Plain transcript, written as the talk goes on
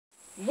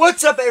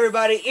What's up,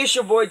 everybody? It's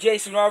your boy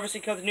Jason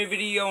Robertson coming with a new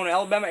video on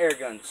Alabama air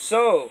guns.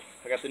 So,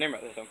 I got the name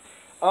right this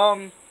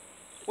time.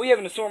 We have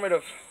an assortment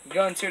of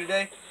guns here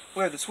today.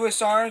 We have the Swiss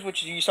Arms,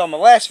 which you saw in my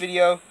last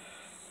video.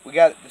 We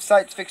got the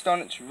sights fixed on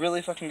it. It's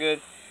really fucking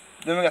good.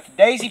 Then we got the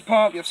Daisy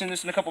Pump. You've seen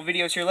this in a couple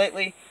videos here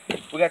lately.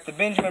 We got the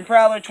Benjamin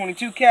Prowler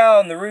 22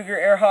 cal and the Ruger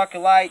Airhawk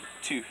Elite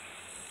 2.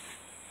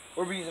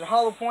 We'll be using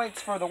hollow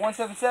points for the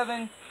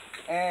 177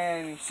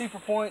 and super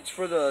points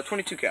for the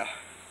 22 cal.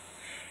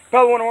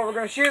 Probably wondering what we're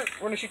going to shoot.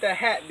 We're going to shoot that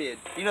hat bid.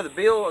 You know the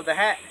bill of the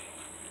hat?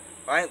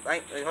 Hold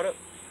up.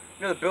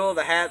 You know the bill of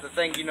the hat, the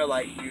thing, you know,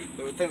 like,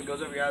 the thing that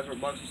goes over your eyes where it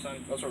blocks the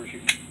sun? That's what we're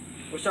shooting.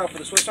 We'll start off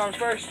with the Swiss Arms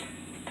first.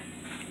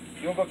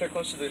 You want to go up there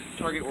close to the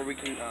target where we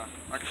can,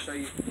 I can show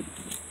you.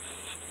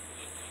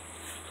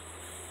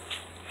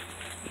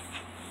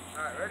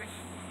 Alright, ready?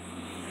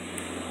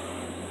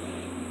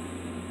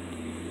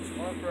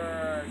 One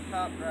for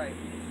top right.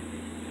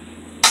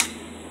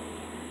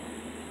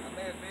 I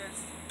may have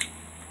missed.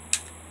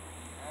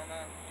 I don't know.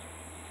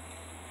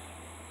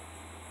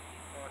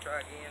 I'm going to try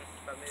again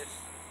if I miss.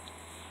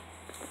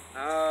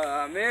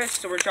 I missed,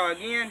 so we're going to try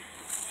again.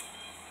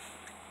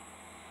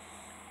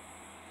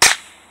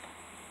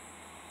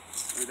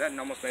 Ooh, that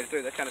almost made it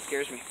through. That kind of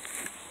scares me.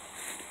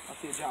 I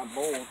see a giant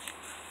bulge.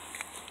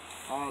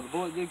 Oh, the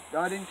bullet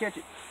I didn't catch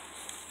it.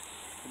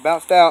 It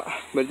bounced out,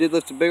 but it did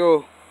lift a big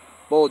old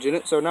bulge in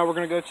it. So now we're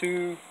going to go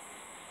to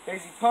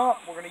Daisy Pump.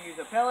 We're going to use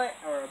a pellet,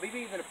 or a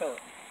BB, then a pellet.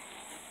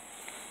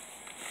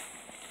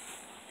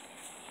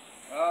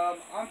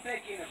 I'm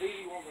thinking a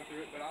BB won't go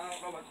through it, but I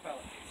don't know about the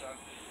pellet. So,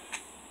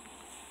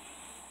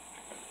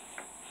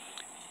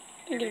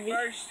 BB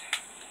first.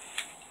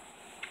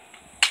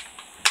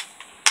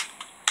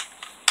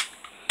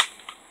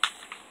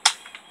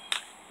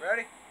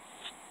 Ready?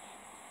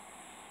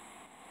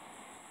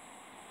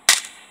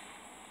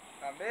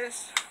 I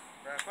missed.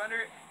 Right up under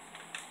it.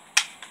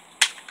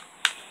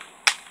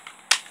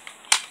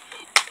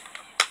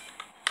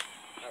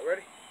 Alright,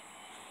 ready?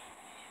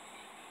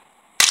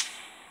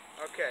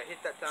 Okay,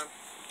 hit that time.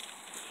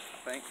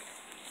 I think.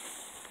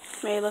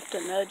 May have left a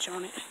nudge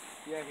on it.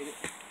 Yeah, I hit it.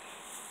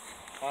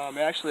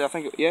 Actually, I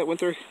think it went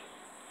through.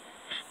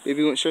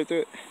 Maybe it went straight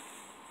through it.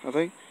 I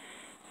think.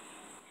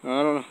 I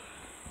don't know.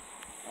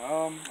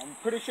 I'm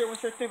pretty sure it went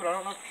straight through, but I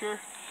don't know for sure.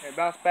 It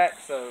bounced back,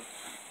 so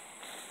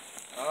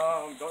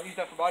don't use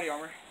that for body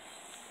armor.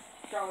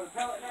 Try with a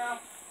pellet now.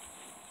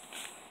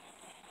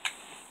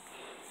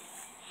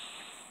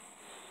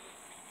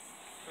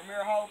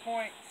 Premier hollow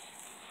point.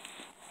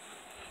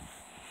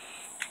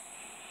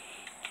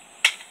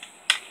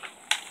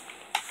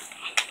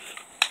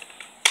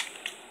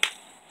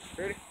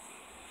 Ready?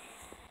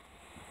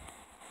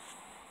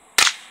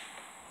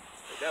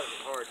 That was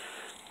hard.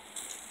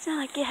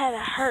 Sounded like it had a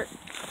hurt.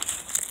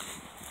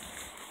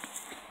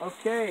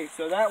 Okay,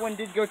 so that one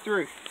did go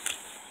through.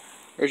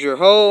 There's your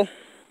hole.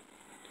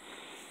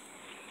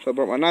 So I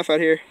brought my knife out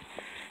here.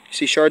 You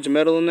see shards of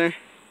metal in there?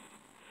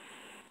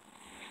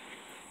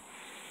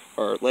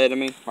 Or lead, I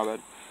mean, my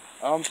bad.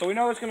 So we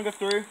know it's going to go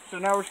through, so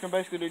now we're just going to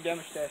basically do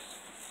damage tests.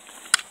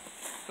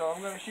 So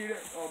I'm going to shoot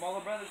it, my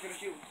little brother's going to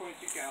shoot with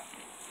 22 cal.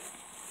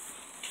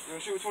 You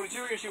want to shoot with 22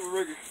 or you going to shoot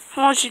with Ruger? I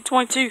want to shoot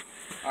 22.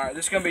 Alright,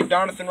 this is going to be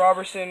Jonathan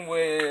Robertson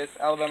with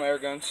Alabama air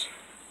guns.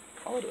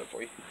 I'll do it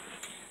for you.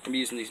 I'm going to be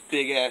using these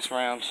big ass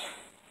rounds.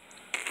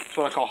 That's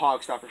what I call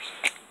hog stoppers.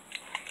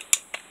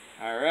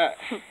 Alright.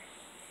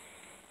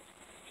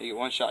 You get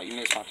one shot, you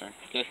miss my turn.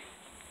 Okay?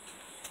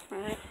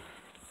 Alright.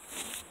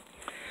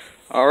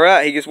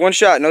 Alright, he gets one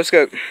shot, no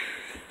scope.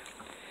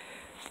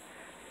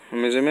 Let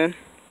me zoom in.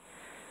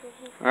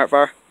 Alright,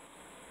 fire.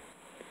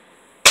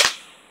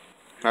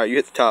 Alright, you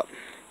hit the top.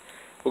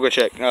 We'll go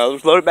check.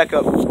 Let's load it back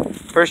up.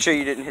 First sure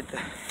you didn't hit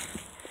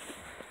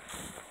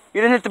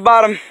the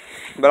bottom,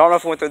 but I don't know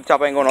if it went through the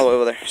top. I ain't going all the way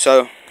over there.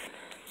 So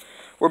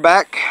we're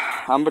back.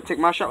 I'm gonna take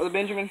my shot with a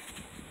Benjamin.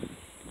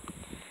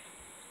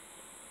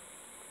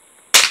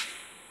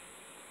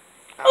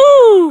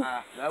 Ooh!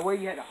 That way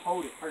you had to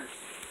hold it first.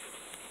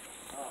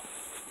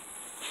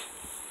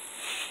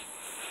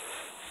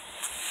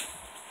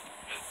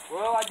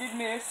 Well, I did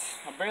miss.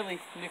 I barely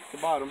nicked the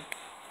bottom.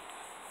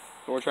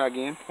 So we'll try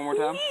again. One more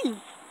time.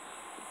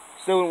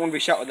 Still wouldn't want to be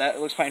shot with that. It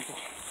looks painful.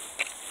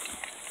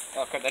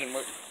 Oh crap, that didn't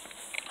work.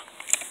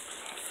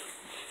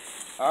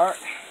 Alright.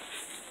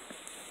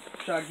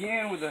 Try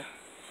again with the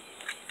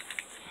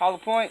hollow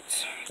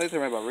points. I think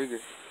they're made by Ruger.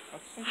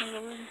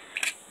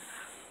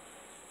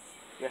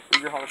 Yeah,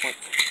 Ruger hollow points.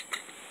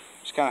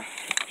 Just kind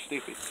of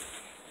stupid.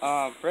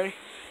 Ready?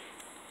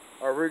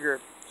 Or Ruger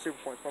super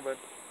points, my bad.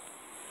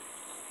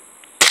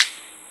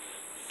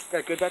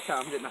 Got good that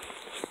time, didn't I?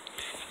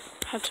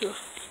 Had to.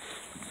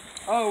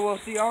 Oh, well,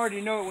 see, I already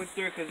know it went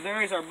through because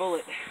there is our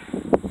bullet.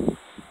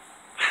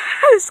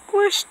 It's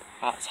squished.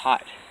 Oh, it's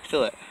hot.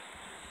 Feel it.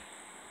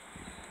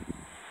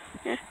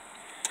 Yeah.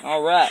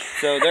 Alright,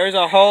 so there's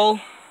a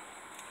hole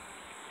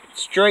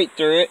straight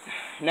through it.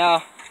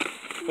 Now,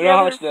 we know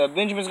how much the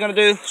Benjamin's going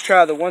to do. Let's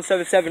try the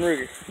 177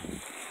 Ruger.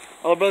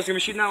 All the brothers going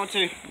to be shooting that one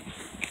too.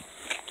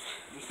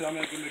 Just tell me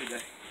how good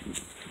today.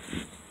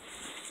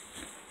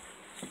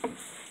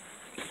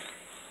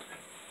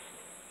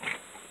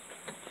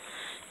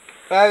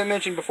 If I haven't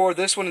mentioned before,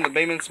 this one and the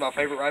Beeman's my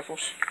favorite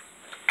rifles.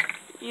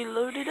 You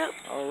loaded up?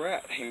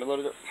 Alright, he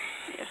loaded up.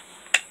 Yeah.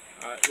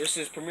 Alright, this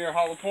is Premier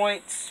Hollow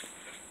Points.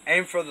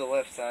 Aim for the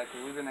left side,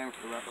 because we've been aiming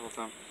for the right the whole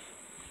time.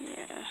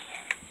 Yeah.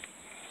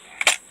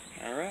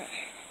 Alright.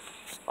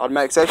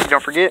 Automatic safety,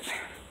 don't forget.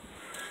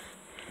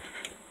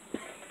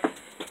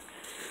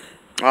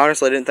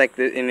 Honestly, I didn't think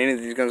that any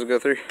of these guns would go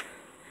through.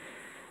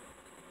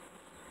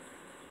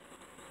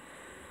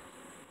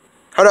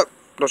 Hold up,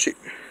 don't shoot.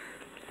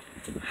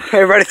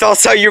 Everybody thought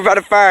so, you were about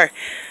to fire.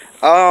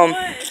 I'm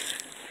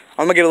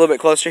gonna get a little bit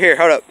closer here,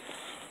 hold up.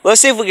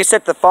 Let's see if we can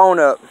set the phone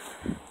up.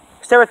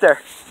 Stay right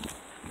there.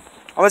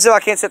 I'm gonna see if I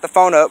can't set the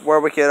phone up where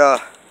we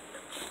could,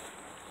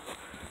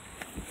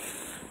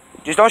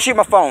 just don't shoot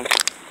my phone.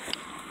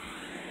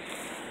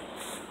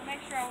 Make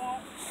sure I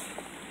won't.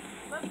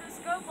 Let the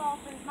scope off,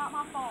 it's not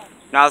my phone.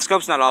 No, the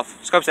scope's not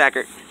off. Scope's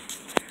accurate.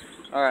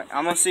 Alright,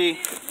 I'm gonna see.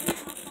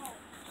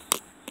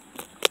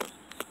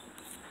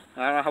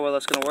 I don't know how well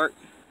that's gonna work,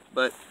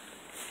 but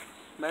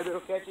maybe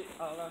it'll catch it.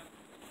 I don't know.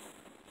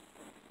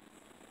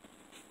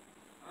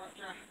 Alright,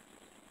 try.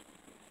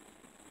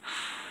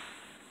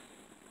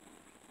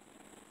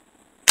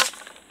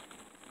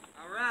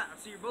 Alright,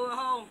 I see your bullet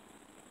hole.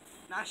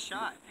 Nice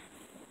shot.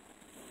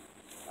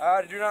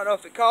 I do not know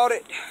if it caught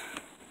it.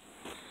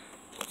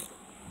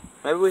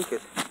 Maybe we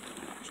could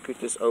scoot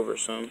this over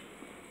some.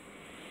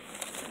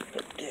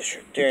 Put this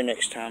right there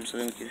next time so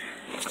then we can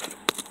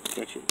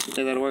catch it. You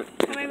think that'll work?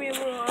 Maybe a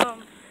little,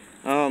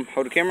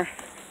 hold the camera.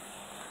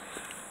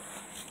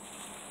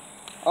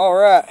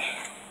 Alright.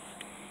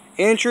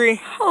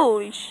 Entry.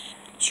 Holy sh...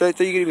 Straight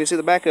through, you can even see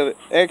the back of it.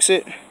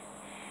 Exit.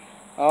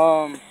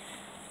 Our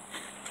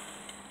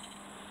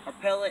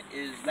pellet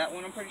is that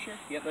one, I'm pretty sure.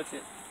 Yep, that's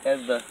it.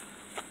 Has the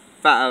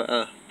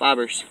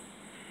fibers.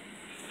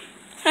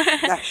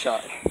 Nice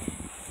shot.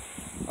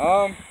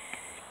 I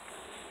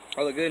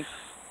look good.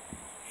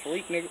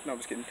 Fleek, nigga. No, I'm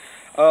just kidding.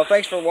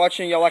 Thanks for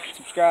watching. Y'all like and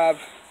subscribe.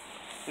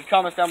 Leave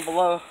comments down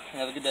below.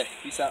 Have a good day.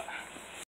 Peace out.